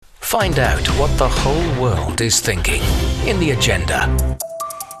Find out what the whole world is thinking in The Agenda.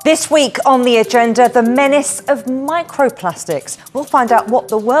 This week on The Agenda, the menace of microplastics. We'll find out what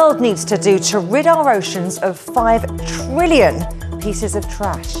the world needs to do to rid our oceans of 5 trillion pieces of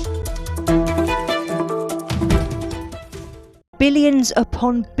trash. Billions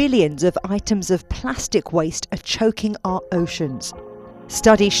upon billions of items of plastic waste are choking our oceans.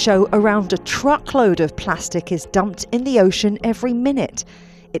 Studies show around a truckload of plastic is dumped in the ocean every minute.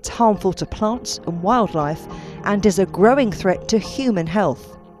 It's harmful to plants and wildlife and is a growing threat to human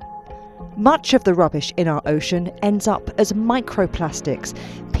health. Much of the rubbish in our ocean ends up as microplastics,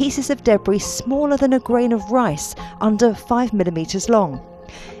 pieces of debris smaller than a grain of rice, under 5 millimetres long.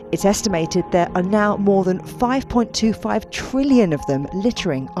 It's estimated there are now more than 5.25 trillion of them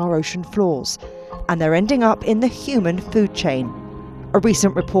littering our ocean floors, and they're ending up in the human food chain. A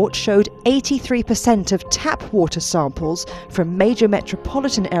recent report showed 83% of tap water samples from major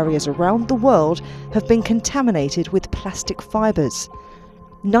metropolitan areas around the world have been contaminated with plastic fibres.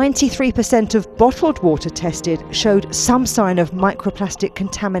 93% of bottled water tested showed some sign of microplastic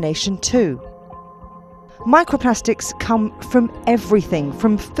contamination too. Microplastics come from everything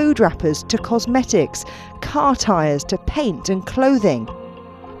from food wrappers to cosmetics, car tyres to paint and clothing.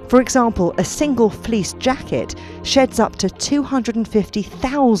 For example, a single fleece jacket sheds up to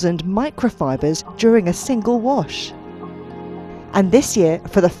 250,000 microfibres during a single wash. And this year,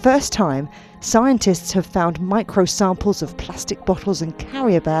 for the first time, scientists have found microsamples of plastic bottles and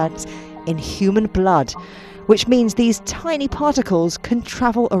carrier bags in human blood, which means these tiny particles can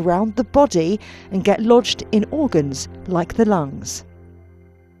travel around the body and get lodged in organs like the lungs.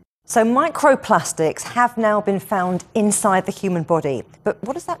 So microplastics have now been found inside the human body. But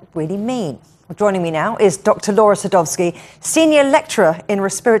what does that really mean? Well, joining me now is Dr. Laura Sadowski, Senior Lecturer in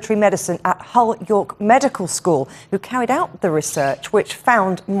Respiratory Medicine at Hull York Medical School, who carried out the research which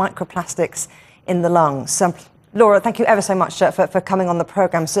found microplastics in the lungs. Laura, thank you ever so much for coming on the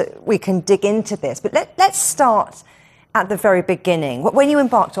programme so we can dig into this. But let's start at the very beginning. When you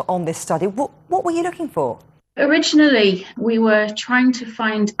embarked on this study, what were you looking for? Originally, we were trying to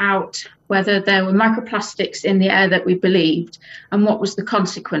find out whether there were microplastics in the air that we believed and what was the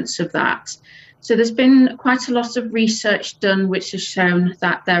consequence of that. So there's been quite a lot of research done which has shown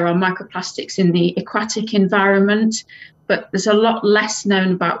that there are microplastics in the aquatic environment, but there's a lot less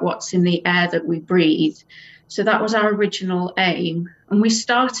known about what's in the air that we breathe. So that was our original aim. And we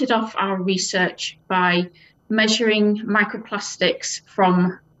started off our research by measuring microplastics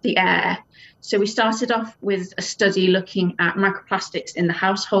from the air. So we started off with a study looking at microplastics in the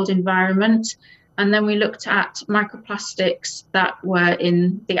household environment, and then we looked at microplastics that were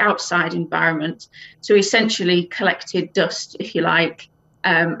in the outside environment. So we essentially collected dust, if you like,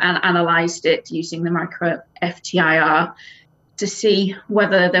 and analysed it using the micro FTIR to see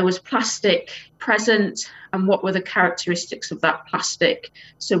whether there was plastic present and what were the characteristics of that plastic.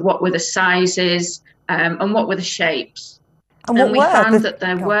 So what were the sizes and what were the shapes. And we found that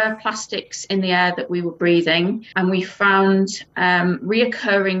there were plastics in the air that we were breathing, and we found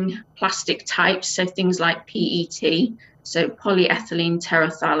reoccurring plastic types, so things like PET, so polyethylene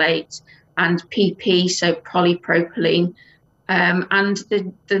terephthalate, and PP, so polypropylene. And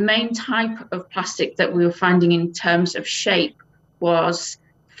the main type of plastic that we were finding in terms of shape was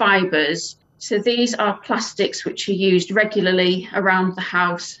fibres. So these are plastics which are used regularly around the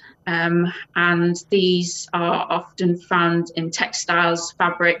house. And these are often found in textiles,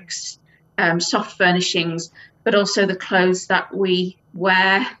 fabrics, soft furnishings, but also the clothes that we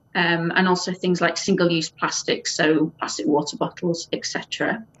wear, and also things like single-use plastics, so plastic water bottles,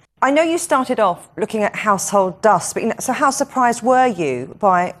 etc. I know you started off looking at household dust, but so how surprised were you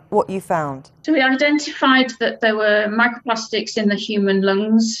by what you found? So we identified that there were microplastics in the human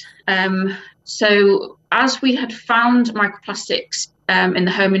lungs. So as we had found microplastics in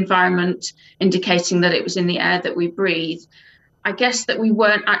the home environment, indicating that it was in the air that we breathe, I guess that we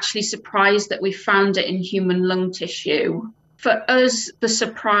weren't actually surprised that we found it in human lung tissue. For us, the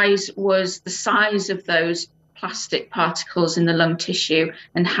surprise was the size of those plastic particles in the lung tissue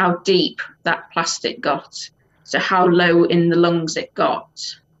and how deep that plastic got, so how low in the lungs it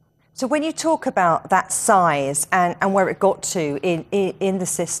got. So when you talk about that size and where it got to in the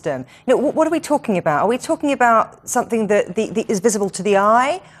system, what are we talking about? Are we talking about something that is visible to the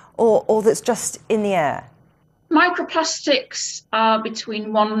eye or that's just in the air? Microplastics are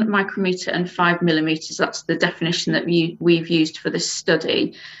between 1 micrometre and 5 millimetres. That's the definition that we've used for this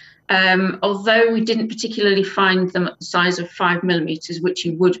study. Although we didn't particularly find them at the size of 5 millimetres, which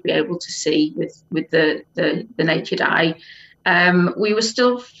you would be able to see with the naked eye, we were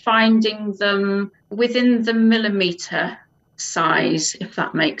still finding them within the millimetre size, if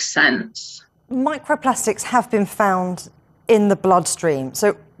that makes sense. Microplastics have been found in the bloodstream.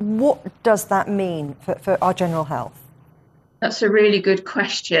 So what does that mean for our general health? That's a really good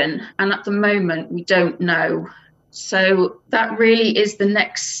question. And at the moment, we don't know. So that really is the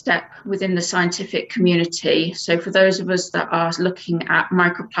next step within the scientific community. So for those of us that are looking at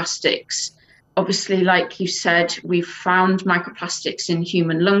microplastics, obviously, like you said, we've found microplastics in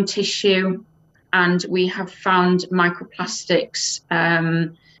human lung tissue, and we have found microplastics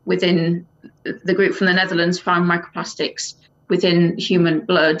within the group from the Netherlands found microplastics within human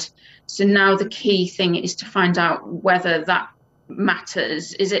blood. So now the key thing is to find out whether that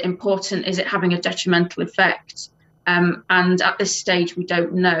matters. Is it important? Is it having a detrimental effect? And at this stage, we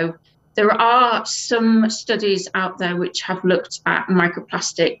don't know. There are some studies out there which have looked at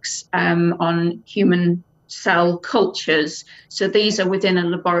microplastics on human cell cultures. So these are within a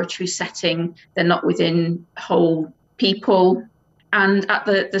laboratory setting. They're not within whole people. And at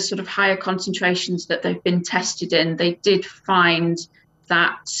the sort of higher concentrations that they've been tested in, they did find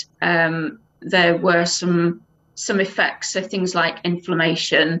that there were some effects, so things like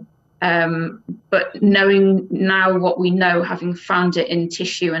inflammation. But knowing now what we know, having found it in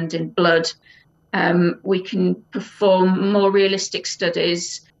tissue and in blood, we can perform more realistic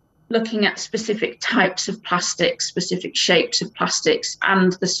studies looking at specific types of plastics, specific shapes of plastics,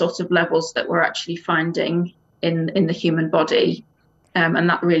 and the sort of levels that we're actually finding in the human body. And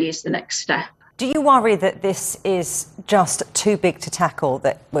that really is the next step. Do you worry that this is just too big to tackle,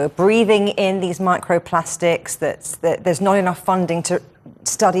 that we're breathing in these microplastics, that there's not enough funding to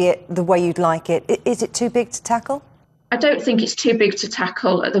study it the way you'd like it? Is it too big to tackle? I don't think it's too big to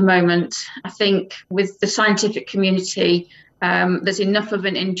tackle at the moment. I think with the scientific community, there's enough of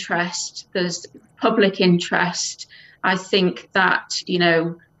an interest, there's public interest. I think that, you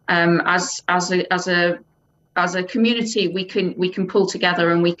know, as a community, we can pull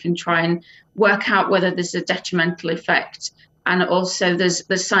together and we can try and work out whether there's a detrimental effect. And also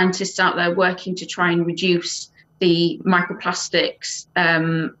there's scientists out there working to try and reduce the microplastics,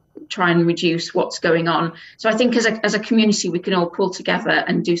 try and reduce what's going on. So I think as a community, we can all pull together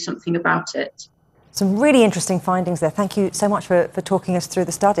and do something about it. Some really interesting findings there. Thank you so much for talking us through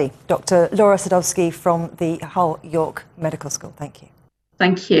the study. Dr. Laura Sadowski from the Hull York Medical School. Thank you.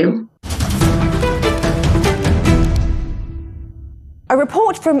 Thank you. A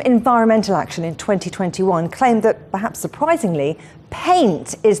report from Environmental Action in 2021 claimed that, perhaps surprisingly,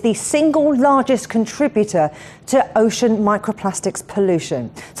 paint is the single largest contributor to ocean microplastics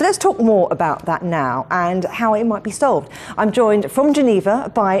pollution. So let's talk more about that now and how it might be solved. I'm joined from Geneva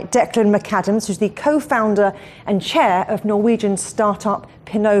by Declan McAdams, who's the co-founder and chair of Norwegian startup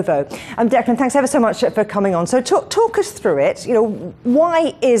Pinovo. Declan, thanks ever so much for coming on. So talk us through it. You know,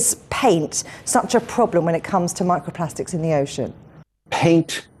 why is paint such a problem when it comes to microplastics in the ocean?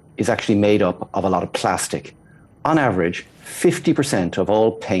 Paint is actually made up of a lot of plastic. On average, 50% of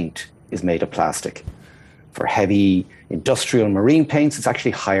all paint is made of plastic. For heavy industrial marine paints, it's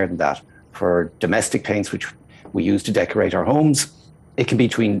actually higher than that. For domestic paints, which we use to decorate our homes, it can be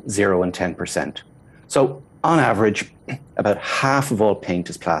between 0 and 10%. So on average, about half of all paint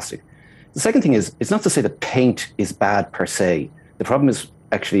is plastic. The second thing is, it's not to say that paint is bad per se. The problem is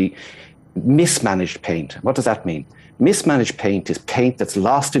actually mismanaged paint. What does that mean? Mismanaged paint is paint that's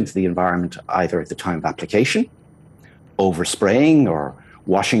lost into the environment either at the time of application, overspraying, or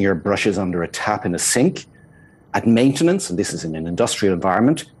washing your brushes under a tap in a sink, at maintenance, and this is in an industrial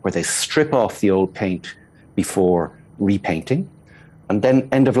environment where they strip off the old paint before repainting, and then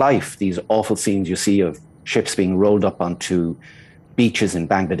end of life, these awful scenes you see of ships being rolled up onto beaches in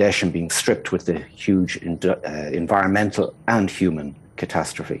Bangladesh and being stripped with the huge environmental and human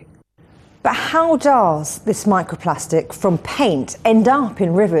catastrophe. But how does this microplastic from paint end up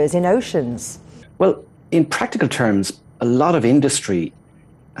in rivers, in oceans? Well, in practical terms, a lot of industry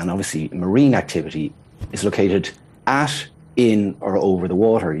and obviously marine activity is located at, in, or over the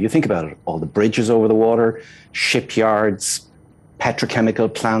water. You think about it, all the bridges over the water, shipyards,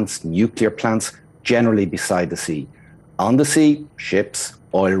 petrochemical plants, nuclear plants, generally beside the sea. On the sea, ships,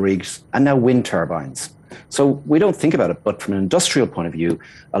 oil rigs, and now wind turbines. So we don't think about it, but from an industrial point of view,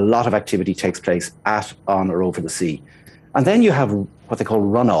 a lot of activity takes place at, on, or over the sea. And then you have what they call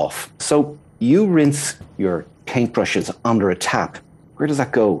runoff. So you rinse your paintbrushes under a tap. Where does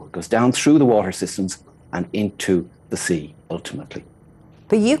that go? It goes down through the water systems and into the sea, ultimately.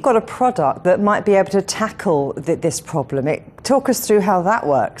 But you've got a product that might be able to tackle this problem. Talk us through how that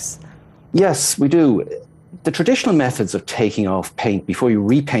works. Yes, we do. The traditional methods of taking off paint before you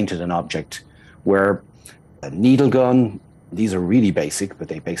repainted an object were a needle gun. These are really basic, but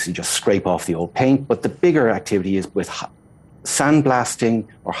they basically just scrape off the old paint. But the bigger activity is with sandblasting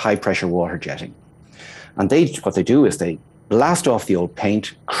or high pressure water jetting. And what they do is they blast off the old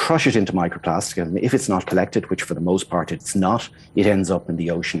paint, crush it into microplastic, and if it's not collected, which for the most part it's not, it ends up in the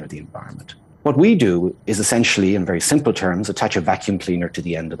ocean or the environment. What we do is essentially, in very simple terms, attach a vacuum cleaner to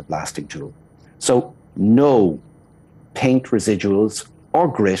the end of the blasting tool. So no paint residuals or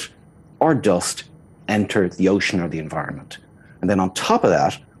grit or dust enter the ocean or the environment. And then on top of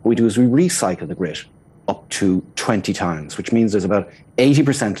that, what we do is we recycle the grit up to 20 times, which means there's about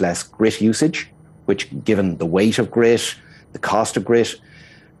 80% less grit usage, which, given the weight of grit, the cost of grit,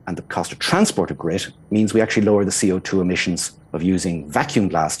 and the cost of transport of grit, means we actually lower the CO2 emissions of using vacuum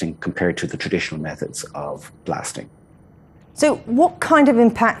blasting compared to the traditional methods of blasting. So what kind of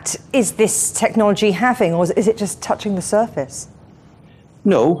impact is this technology having, or is it just touching the surface?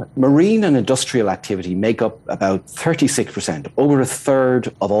 No, marine and industrial activity make up about 36%. Over a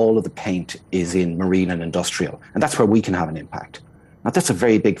third of all of the paint is in marine and industrial, and that's where we can have an impact. Now, that's a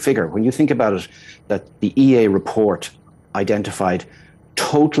very big figure. When you think about it, that the EA report identified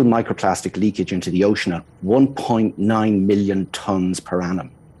total microplastic leakage into the ocean at 1.9 million tons per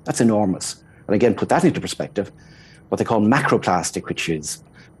annum. That's enormous. And again, put that into perspective, what they call macroplastic, which is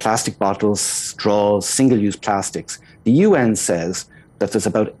plastic bottles, straws, single-use plastics. The UN says that there's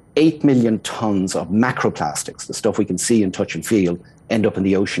about 8 million tons of macroplastics, the stuff we can see and touch and feel, end up in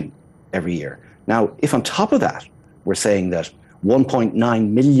the ocean every year. Now, if on top of that, we're saying that 1.9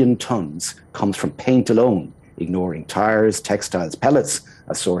 million tons comes from paint alone, ignoring tires, textiles, pellets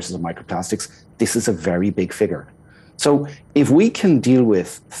as sources of microplastics, this is a very big figure. So if we can deal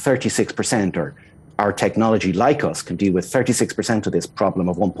with 36%, or our technology like us can deal with 36% of this problem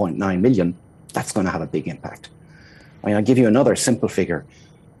of 1.9 million, that's going to have a big impact. I mean, I'll give you another simple figure.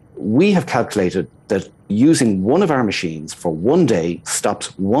 We have calculated that using one of our machines for one day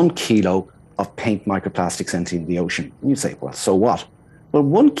stops 1 kilo of paint microplastics entering the ocean. And you say, well, so what? Well,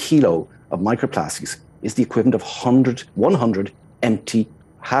 1 kilo of microplastics is the equivalent of 100 empty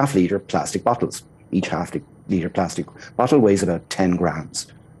half-litre plastic bottles. Each half-litre plastic bottle weighs about 10 grams.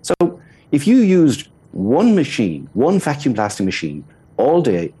 So if you used one machine, one vacuum blasting machine, all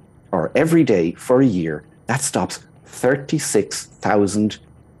day or every day for a year, that stops 36,000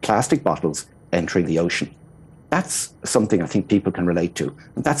 plastic bottles entering the ocean. That's something I think people can relate to,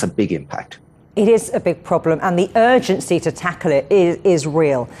 and that's a big impact. It is a big problem, and the urgency to tackle it is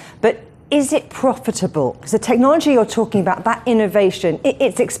real. But is it profitable? Because the technology you're talking about, that innovation,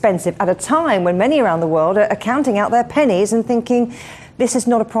 it's expensive at a time when many around the world are counting out their pennies and thinking this is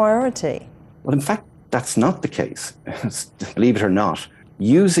not a priority. Well, in fact, that's not the case. Believe it or not,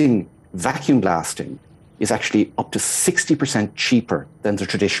 using vacuum blasting is actually up to 60% cheaper than the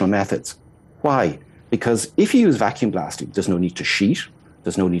traditional methods. Why? Because if you use vacuum blasting, there's no need to sheet,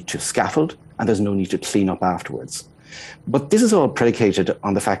 there's no need to scaffold, and there's no need to clean up afterwards. But this is all predicated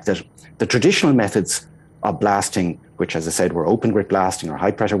on the fact that the traditional methods of blasting, which, as I said, were open grit blasting or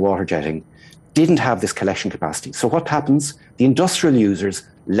high pressure water jetting, didn't have this collection capacity. So what happens? The industrial users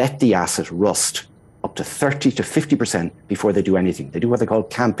let the asset rust up to 30 to 50% before they do anything. They do what they call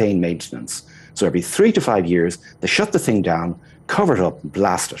campaign maintenance. So every 3 to 5 years, they shut the thing down, cover it up, and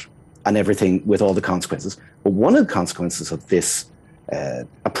blast it, and everything with all the consequences. But one of the consequences of this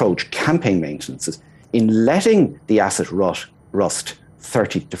approach, campaign maintenance, is in letting the asset rust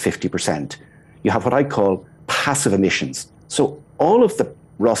 30 to 50%, you have what I call passive emissions. So all of the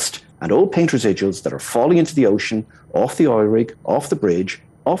rust and old paint residuals that are falling into the ocean, off the oil rig, off the bridge,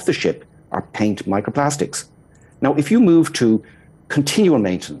 off the ship, are paint microplastics. Now, if you move to continual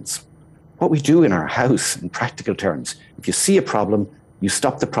maintenance, what we do in our house, in practical terms, if you see a problem, you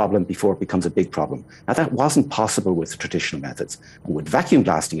stop the problem before it becomes a big problem. Now, that wasn't possible with the traditional methods. And with vacuum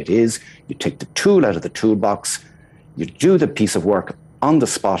blasting, it is. You take the tool out of the toolbox, you do the piece of work on the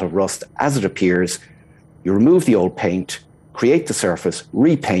spot of rust as it appears, you remove the old paint, create the surface,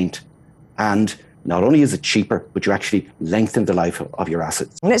 repaint, and not only is it cheaper, but you actually lengthen the life of your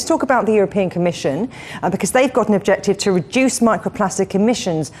assets. Let's talk about the European Commission, because they've got an objective to reduce microplastic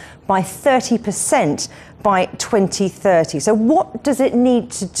emissions by 30% by 2030. So what does it need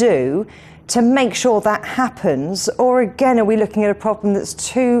to do to make sure that happens? Or again, are we looking at a problem that's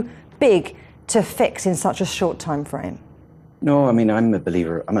too big to fix in such a short time frame? No, I mean, I'm a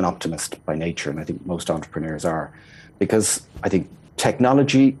believer, I'm an optimist by nature, and I think most entrepreneurs are, because I think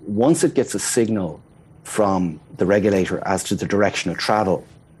technology, once it gets a signal from the regulator as to the direction of travel,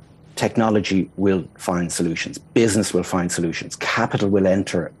 technology will find solutions. Business will find solutions. Capital will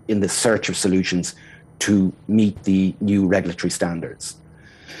enter in the search of solutions to meet the new regulatory standards.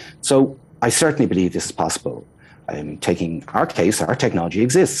 So I certainly believe this is possible. I mean, taking our case, our technology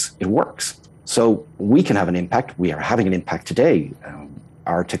exists. It works. So we can have an impact. We are having an impact today.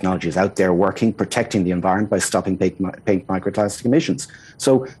 Our technology is out there working, protecting the environment by stopping paint microplastic emissions.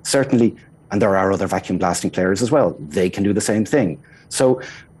 So certainly, and there are other vacuum blasting players as well, they can do the same thing. So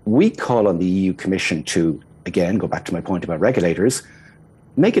we call on the EU Commission to, again, go back to my point about regulators,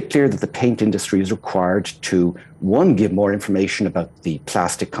 make it clear that the paint industry is required to, one, give more information about the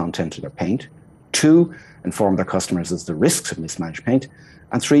plastic content of their paint, two, inform their customers as the risks of mismanaged paint,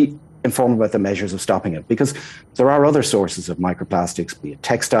 and three, inform about the measures of stopping it, because there are other sources of microplastics, be it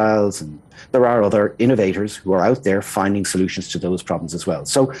textiles, and there are other innovators who are out there finding solutions to those problems as well.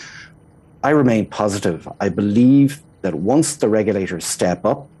 So I remain positive. I believe that once the regulators step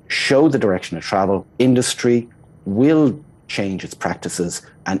up, show the direction of travel, industry will change its practices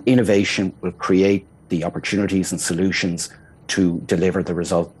and innovation will create the opportunities and solutions to deliver the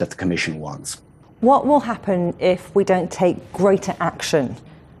result that the Commission wants. What will happen if we don't take greater action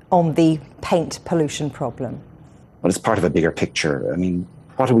on the paint pollution problem? Well, it's part of a bigger picture. I mean,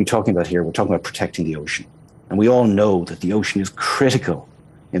 what are we talking about here? We're talking about protecting the ocean. And we all know that the ocean is critical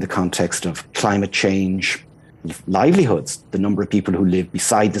in the context of climate change, livelihoods, the number of people who live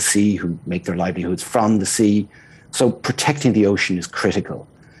beside the sea, who make their livelihoods from the sea. So protecting the ocean is critical.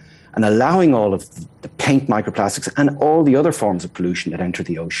 And allowing all of the paint microplastics and all the other forms of pollution that enter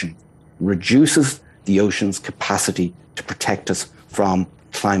the ocean reduces the ocean's capacity to protect us from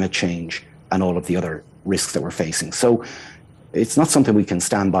climate change and all of the other risks that we're facing. So it's not something we can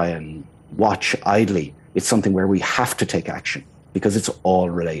stand by and watch idly. It's something where we have to take action because it's all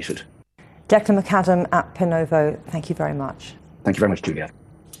related. Declan McAdam at Pinovo, thank you very much. Thank you very much, Julia.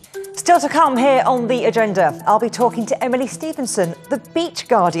 Still to come here on The Agenda, I'll be talking to Emily Stevenson, the beach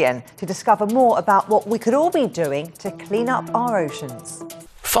guardian, to discover more about what we could all be doing to clean up our oceans.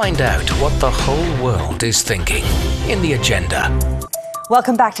 Find out what the whole world is thinking in The Agenda.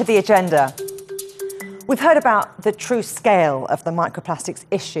 Welcome back to The Agenda. We've heard about the true scale of the microplastics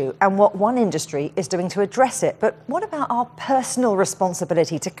issue and what one industry is doing to address it. But what about our personal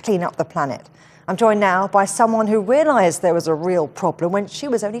responsibility to clean up the planet? I'm joined now by someone who realised there was a real problem when she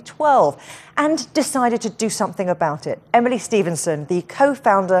was only 12 and decided to do something about it. Emily Stevenson, the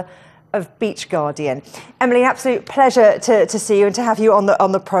co-founder of Beach Guardian. Emily, absolute pleasure to see you and to have you on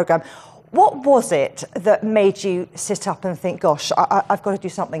the programme. What was it that made you sit up and think, gosh, I've got to do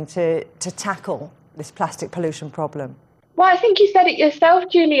something to tackle this plastic pollution problem? Well, I think you said it yourself,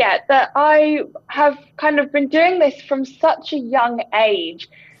 Juliet, that I have kind of been doing this from such a young age.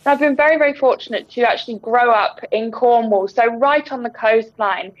 And I've been very, very fortunate to actually grow up in Cornwall, so right on the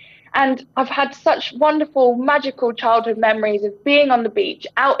coastline. And I've had such wonderful, magical childhood memories of being on the beach,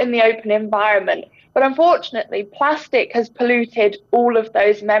 out in the open environment. But unfortunately, plastic has polluted all of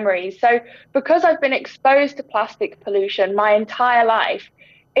those memories. So because I've been exposed to plastic pollution my entire life,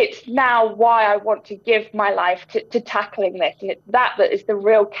 it's now why I want to give my life to tackling this. And it's that is the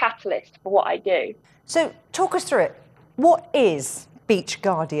real catalyst for what I do. So talk us through it. What is Beach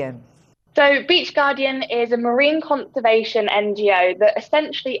Guardian? So Beach Guardian is a marine conservation NGO that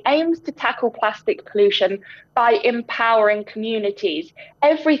essentially aims to tackle plastic pollution by empowering communities.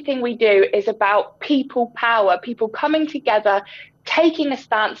 Everything we do is about people power, people coming together, taking a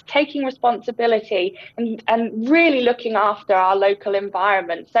stance, taking responsibility, and really looking after our local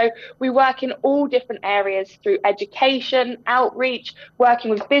environment. So we work in all different areas through education, outreach,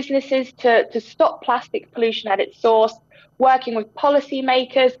 working with businesses to stop plastic pollution at its source, working with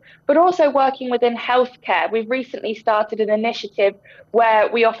policymakers, but also working within healthcare. We've recently started an initiative where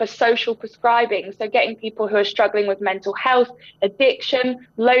we offer social prescribing, so getting people who are struggling with mental health, addiction,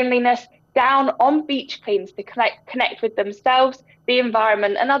 loneliness, down on beach cleans to connect with themselves, the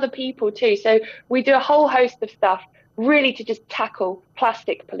environment, and other people too. So we do a whole host of stuff really to just tackle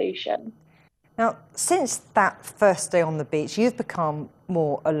plastic pollution. Now, since that first day on the beach, you've become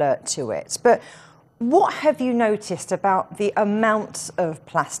more alert to it. But what have you noticed about the amount of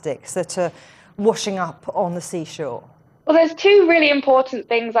plastics that are washing up on the seashore? Well, there's two really important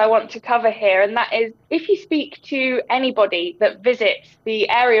things I want to cover here, and that is if you speak to anybody that visits the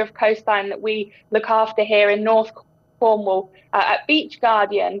area of coastline that we look after here in North Cornwall at Beach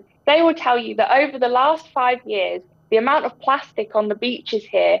Guardian, they will tell you that over the last 5 years, the amount of plastic on the beaches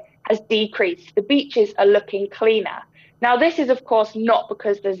here has decreased. The beaches are looking cleaner. Now, this is, of course, not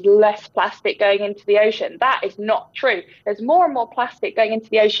because there's less plastic going into the ocean. That is not true. There's more and more plastic going into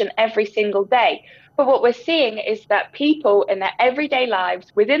the ocean every single day. But what we're seeing is that people in their everyday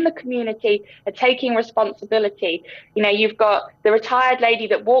lives within the community are taking responsibility. You know, you've got the retired lady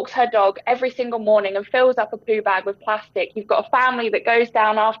that walks her dog every single morning and fills up a poo bag with plastic. You've got a family that goes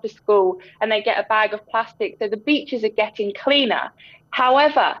down after school and they get a bag of plastic. So the beaches are getting cleaner.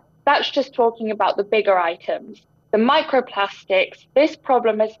 However, That's just talking about the bigger items. The microplastics, this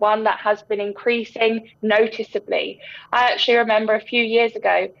problem is one that has been increasing noticeably. I actually remember a few years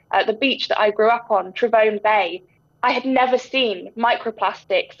ago at the beach that I grew up on, Trevone Bay, I had never seen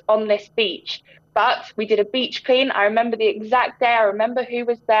microplastics on this beach, but we did a beach clean. I remember the exact day, I remember who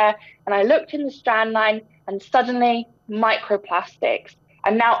was there, and I looked in the strand line and suddenly microplastics.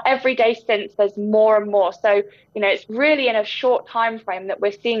 And now every day since, there's more and more. So, it's really in a short time frame that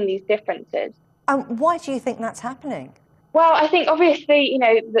we're seeing these differences. Why do you think that's happening? Well, I think obviously,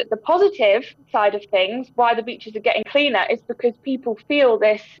 the positive side of things, why the beaches are getting cleaner, is because people feel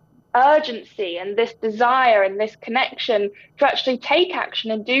this urgency and this desire and this connection to actually take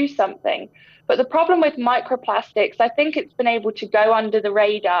action and do something. But the problem with microplastics, I think it's been able to go under the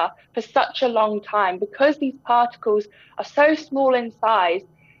radar for such a long time because these particles are so small in size.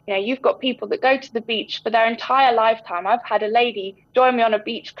 You've got people that go to the beach for their entire lifetime. I've had a lady join me on a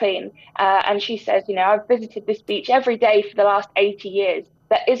beach clean, and she says, I've visited this beach every day for the last 80 years.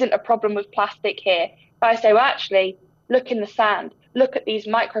 There isn't a problem with plastic here. But I say, well, actually, look in the sand. Look at these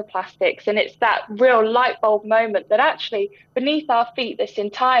microplastics. And it's that real light bulb moment that actually beneath our feet this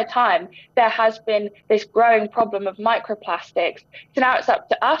entire time, there has been this growing problem of microplastics. So now it's up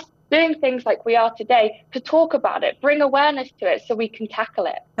to us doing things like we are today to talk about it, bring awareness to it so we can tackle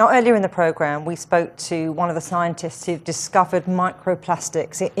it. Now, earlier in the programme, we spoke to one of the scientists who've discovered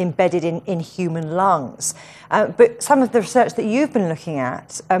microplastics embedded in human lungs. But some of the research that you've been looking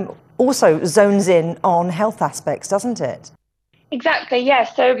at also zones in on health aspects, doesn't it? Exactly,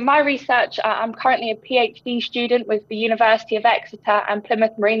 yes. So my research, I'm currently a PhD student with the University of Exeter and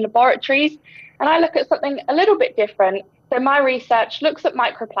Plymouth Marine Laboratories, and I look at something a little bit different. So my research looks at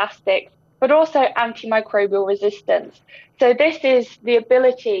microplastics, but also antimicrobial resistance. So this is the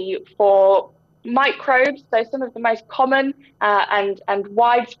ability for microbes, so some of the most common and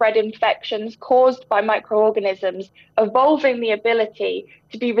widespread infections caused by microorganisms, evolving the ability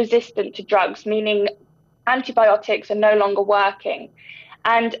to be resistant to drugs, meaning antibiotics are no longer working.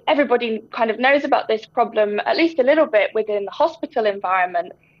 And everybody kind of knows about this problem, at least a little bit within the hospital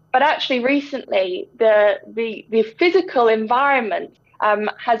environment. But actually recently, the physical environment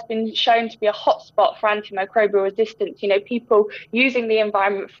has been shown to be a hotspot for antimicrobial resistance. People using the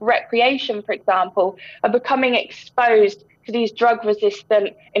environment for recreation, for example, are becoming exposed to these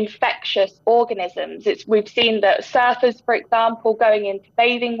drug-resistant infectious organisms. We've seen that surfers, for example, going into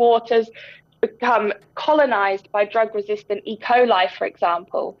bathing waters, become colonized by drug-resistant E. coli, for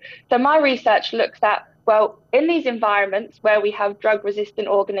example. So my research looks at, well, in these environments where we have drug-resistant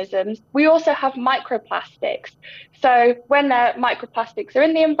organisms, we also have microplastics. So when the microplastics are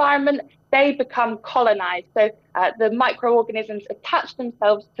in the environment, they become colonized. So the microorganisms attach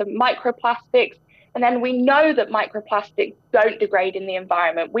themselves to microplastics. And then we know that microplastics don't degrade in the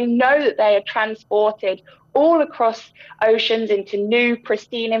environment. We know that they are transported all across oceans into new,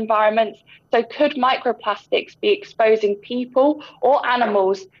 pristine environments. So could microplastics be exposing people or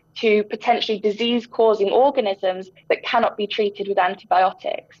animals to potentially disease-causing organisms that cannot be treated with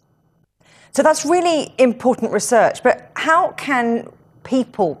antibiotics? So that's really important research, but how can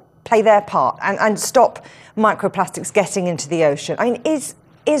people play their part and stop microplastics getting into the ocean? I mean, is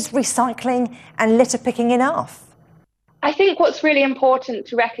recycling and litter picking enough? I think what's really important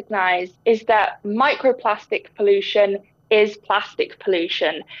to recognise is that microplastic pollution is plastic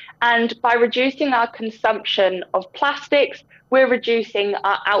pollution. And by reducing our consumption of plastics, we're reducing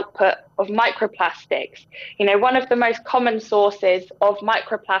our output of microplastics. One of the most common sources of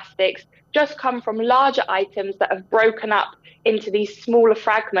microplastics just come from larger items that have broken up into these smaller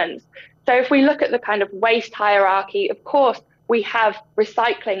fragments. So if we look at the kind of waste hierarchy, of course, we have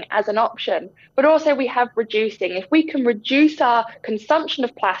recycling as an option, but also we have reducing. If we can reduce our consumption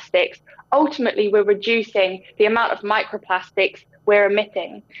of plastics, ultimately we're reducing the amount of microplastics we're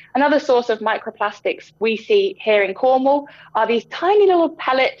emitting. Another source of microplastics we see here in Cornwall are these tiny little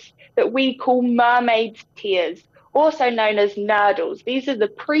pellets that we call mermaid's tears, also known as nurdles. These are the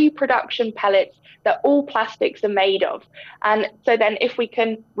pre-production pellets that all plastics are made of. And so then if we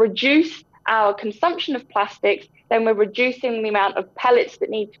can reduce our consumption of plastics, then we're reducing the amount of pellets that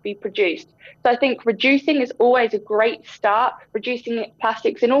need to be produced. So I think reducing is always a great start, reducing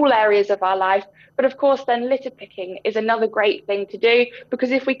plastics in all areas of our life. But of course, then litter picking is another great thing to do,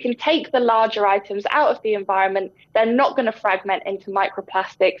 because if we can take the larger items out of the environment, they're not going to fragment into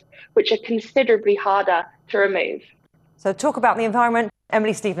microplastics, which are considerably harder to remove. So talk about the environment.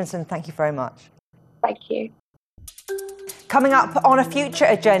 Emily Stevenson, thank you very much. Thank you. Coming up on a future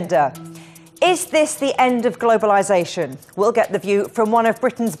agenda, is this the end of globalisation? We'll get the view from one of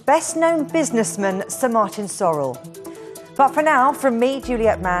Britain's best-known businessmen, Sir Martin Sorrell. But for now, from me,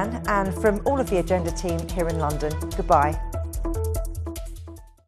 Juliet Mann, and from all of the Agenda team here in London, goodbye.